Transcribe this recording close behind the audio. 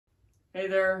Hey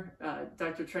there,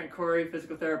 Dr. Trent Corey,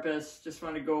 physical therapist. Just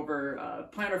want to go over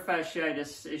plantar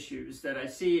fasciitis issues that I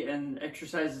see and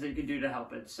exercises that you can do to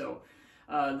help it. So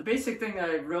the basic thing that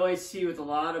I really see with a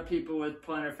lot of people with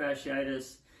plantar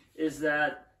fasciitis is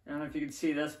that, I don't know if you can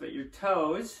see this, but your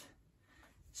toes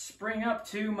spring up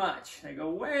too much. They go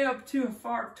way up too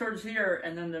far towards here,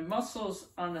 and then the muscles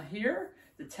on the here,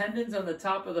 the tendons on the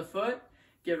top of the foot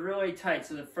get really tight.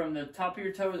 So that from the top of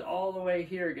your toes all the way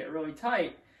here get really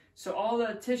tight. So all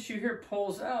the tissue here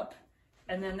pulls up,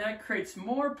 and then that creates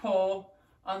more pull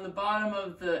on the bottom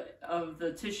of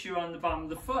the tissue on the bottom of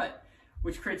the foot,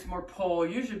 which creates more pull.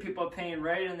 Usually people have pain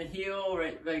right in the heel,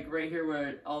 right here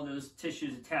where all those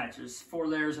tissues attach. There's 4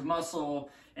 layers of muscle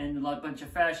and a bunch of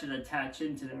fascia that attach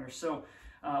into there. So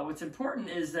what's important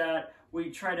is that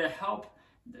we try to help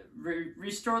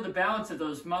restore the balance of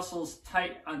those muscles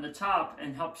tight on the top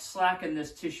and help slacken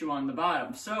this tissue on the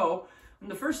bottom. So one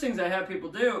of the first things I have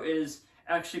people do is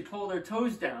actually pull their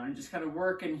toes down and just kind of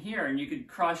work in here. And you could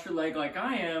cross your leg like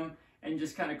I am and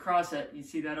just kind of cross it. You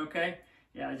see that okay?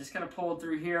 Yeah, just kind of pull it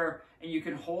through here, and you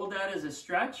can hold that as a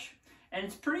stretch. And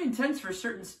it's pretty intense for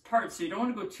certain parts, so you don't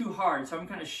want to go too hard. So I'm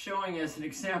kind of showing as an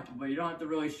example, but you don't have to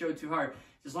really show too hard.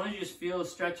 As long as you just feel a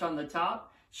stretch on the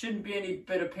top, shouldn't be any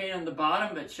bit of pain on the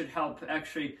bottom, but should help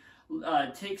actually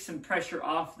take some pressure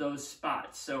off those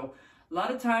spots. So a lot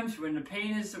of times when the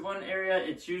pain is in one area,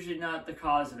 it's usually not the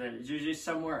cause of it. It's usually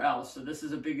somewhere else. So this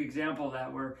is a big example of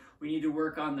that, where we need to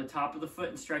work on the top of the foot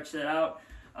and stretch that out.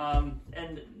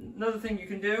 And another thing you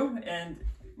can do, and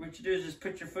what you do is just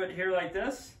put your foot here like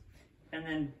this, and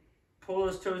then pull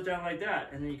those toes down like that.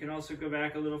 And then you can also go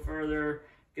back a little further,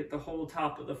 get the whole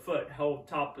top of the foot, whole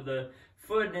top of the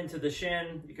foot into the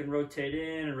shin. You can rotate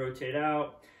in and rotate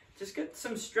out. Just get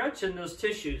some stretch in those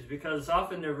tissues, because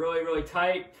often they're really, really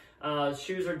tight.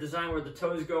 Shoes are designed where the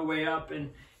toes go way up,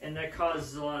 and that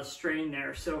causes a lot of strain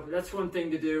there. So that's one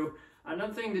thing to do.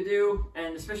 Another thing to do,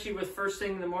 and especially with first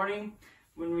thing in the morning,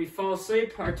 when we fall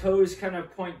asleep, our toes kind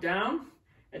of point down.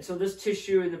 And so this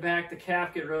tissue in the back, the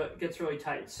calf, gets really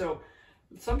tight. So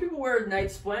some people wear a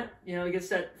night splint, it gets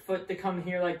that foot to come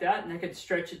here like that, and I can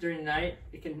stretch it during the night.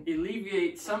 It can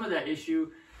alleviate some of that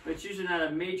issue, but it's usually not a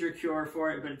major cure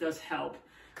for it, but it does help.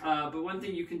 But one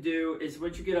thing you can do is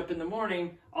once you get up in the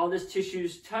morning, all this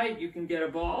tissue's tight, you can get a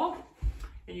ball,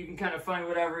 and you can kind of find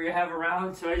whatever you have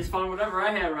around. So I just found whatever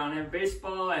I have around. I have a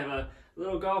baseball, I have a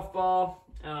little golf ball,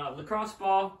 lacrosse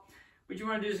ball. What you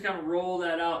want to do is kind of roll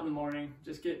that out in the morning.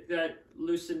 Just get that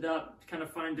loosened up, kind of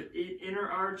find the inner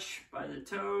arch by the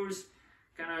toes,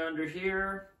 kind of under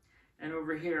here and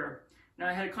over here. Now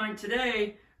I had a client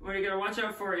today. What you got to watch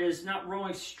out for is not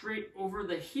rolling straight over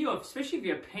the heel, especially if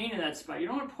you have pain in that spot. You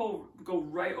don't want to go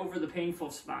right over the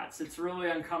painful spots. It's really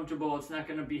uncomfortable. It's not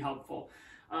going to be helpful.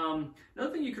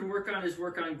 Another thing you can work on is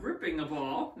work on gripping the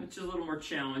ball, which is a little more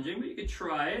challenging, but you could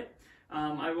try it.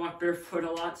 I walk barefoot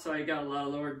a lot, so I got a lot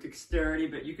of lower dexterity,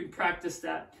 but you can practice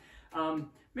that.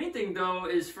 Main thing though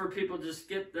is for people to just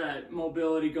get that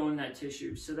mobility going in that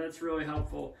tissue. So that's really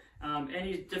helpful.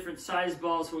 Any different size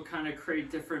balls will kind of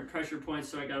create different pressure points.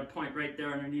 So I got a point right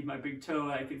there underneath my big toe.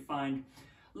 I can find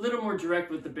a little more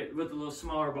direct with the little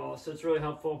smaller ball. So it's really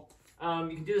helpful.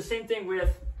 You can do the same thing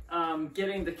with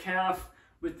getting the calf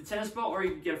with the tennis ball, or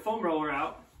you can get a foam roller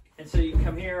out. And so you can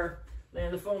come here,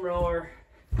 land the foam roller,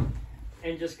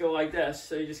 and just go like this.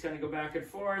 So you just kind of go back and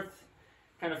forth,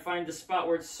 kind of find the spot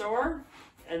where it's sore.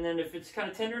 And then if it's kind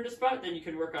of tender in the spot, then you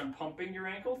can work on pumping your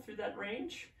ankle through that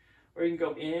range. Or you can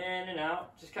go in and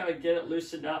out, just kind of get it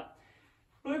loosened up.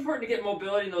 Really important to get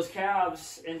mobility in those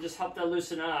calves and just help that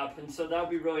loosen up. And so that'll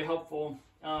be really helpful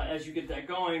as you get that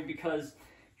going, because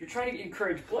you're trying to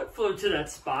encourage blood flow to that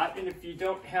spot. And if you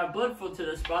don't have blood flow to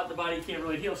that spot, the body can't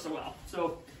really heal so well.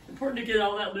 So important to get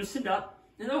all that loosened up.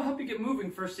 And that'll help you get moving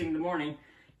first thing in the morning.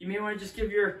 You may want to just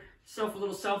give yourself a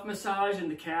little self-massage in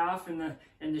the calf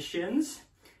and the shins.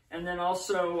 And then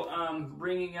also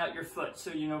bringing out your foot.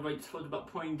 So, like I told you about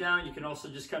pointing down, you can also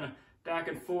just kind of back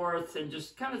and forth and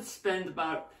just kind of spend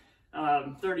about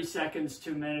 30 seconds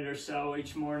to a minute or so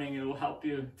each morning. It will help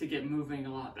you to get moving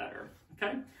a lot better,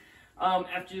 okay?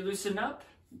 After you loosen up,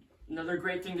 another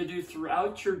great thing to do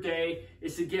throughout your day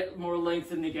is to get more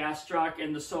length in the gastroc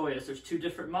and the soleus. There's 2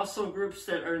 different muscle groups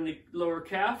that are in the lower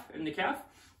calf, We're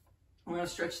going to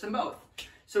stretch them both.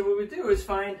 So what we do is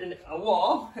find a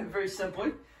wall, very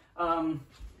simply.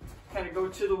 Kind of go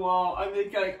to the wall.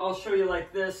 I'll show you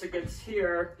like this against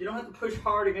here. You don't have to push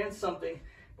hard against something,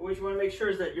 but what you want to make sure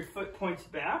is that your foot points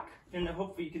back, and then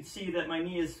hopefully you can see that my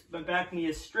back knee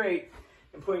is straight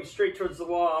and pointing straight towards the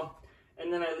wall.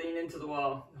 And then I lean into the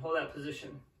wall and hold that position.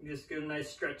 You just get a nice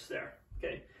stretch there.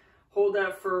 Okay, hold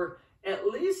that for at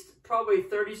least probably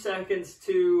 30 seconds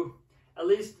to at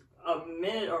least a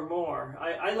minute or more.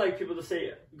 I like people to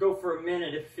say go for a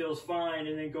minute if it feels fine,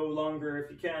 and then go longer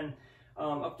if you can,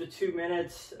 up to 2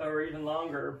 minutes or even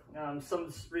longer.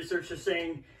 Some research is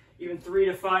saying even 3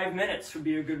 to 5 minutes would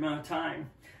be a good amount of time.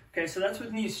 Okay, so that's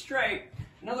with knees straight.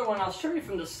 Another one, I'll show you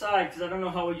from the side because I don't know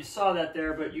how well you saw that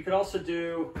there, but you could also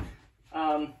do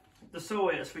the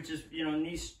soleus, which is, you know,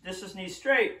 knees. This is knee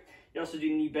straight. You also do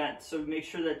knee bent. So make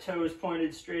sure that toe is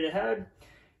pointed straight ahead.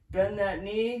 Bend that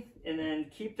knee and then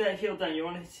keep that heel down. You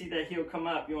want to see that heel come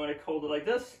up. You want to hold it like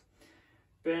this.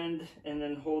 Bend and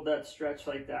then hold that stretch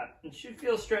like that. It should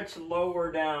feel stretched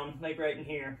lower down, like right in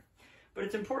here. But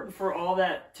it's important for all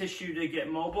that tissue to get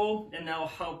mobile, and that'll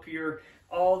help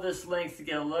all this length to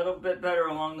get a little bit better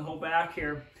along the whole back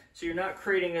here. So you're not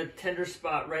creating a tender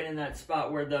spot right in that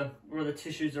spot where the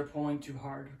tissues are pulling too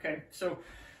hard. Okay, so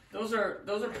those are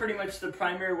pretty much the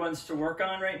primary ones to work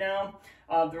on right now.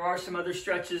 There are some other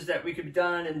stretches that we could be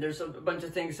done, and there's a bunch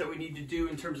of things that we need to do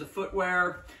in terms of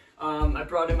footwear. I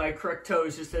brought in my correct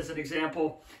toes just as an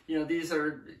example. You know, these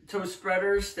are toe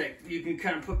spreaders that you can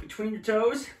kind of put between your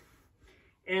toes.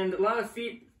 And a lot of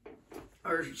feet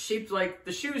are shaped like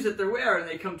the shoes that they're wearing, and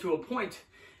they come to a point.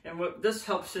 And what this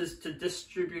helps is to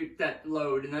distribute that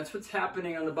load, and that's what's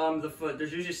happening on the bottom of the foot.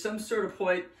 There's usually some sort of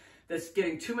point that's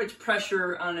getting too much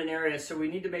pressure on an area, so we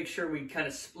need to make sure we kind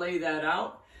of splay that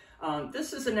out.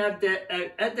 This is an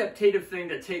adaptative thing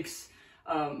that takes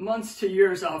months to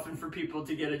years often for people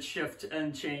to get it shift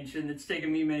and change, and it's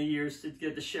taken me many years to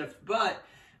get the shift. But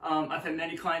I've had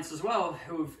many clients as well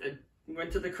who've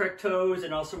went to the correct toes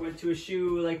and also went to a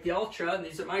shoe like the Xtra, and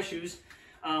these are my shoes,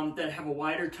 that have a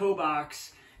wider toe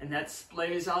box, and that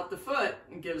splays out the foot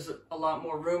and gives a lot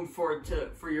more room for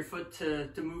your foot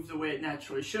to move the way it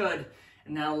naturally should,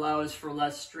 and that allows for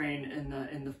less strain in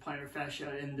the plantar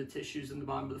fascia and the tissues in the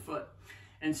bottom of the foot.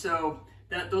 And so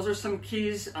those are some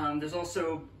keys. There's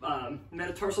also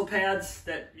metatarsal pads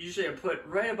that usually are put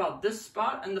right about this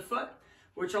spot on the foot,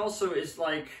 which also is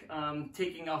like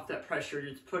taking off that pressure.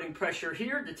 It's putting pressure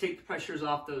here to take the pressures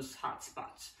off those hot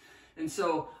spots. And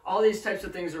so all these types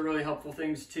of things are really helpful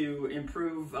things to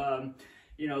improve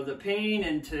you know, the pain,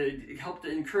 and to help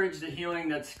to encourage the healing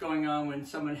that's going on when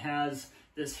someone has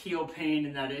this heel pain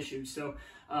and that issue. So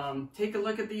take a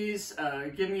look at these,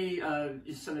 give me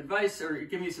some advice, or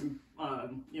give me some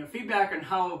you know, feedback on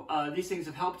how these things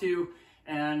have helped you,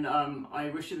 and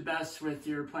I wish you the best with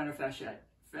your plantar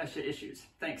fascia issues.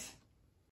 Thanks.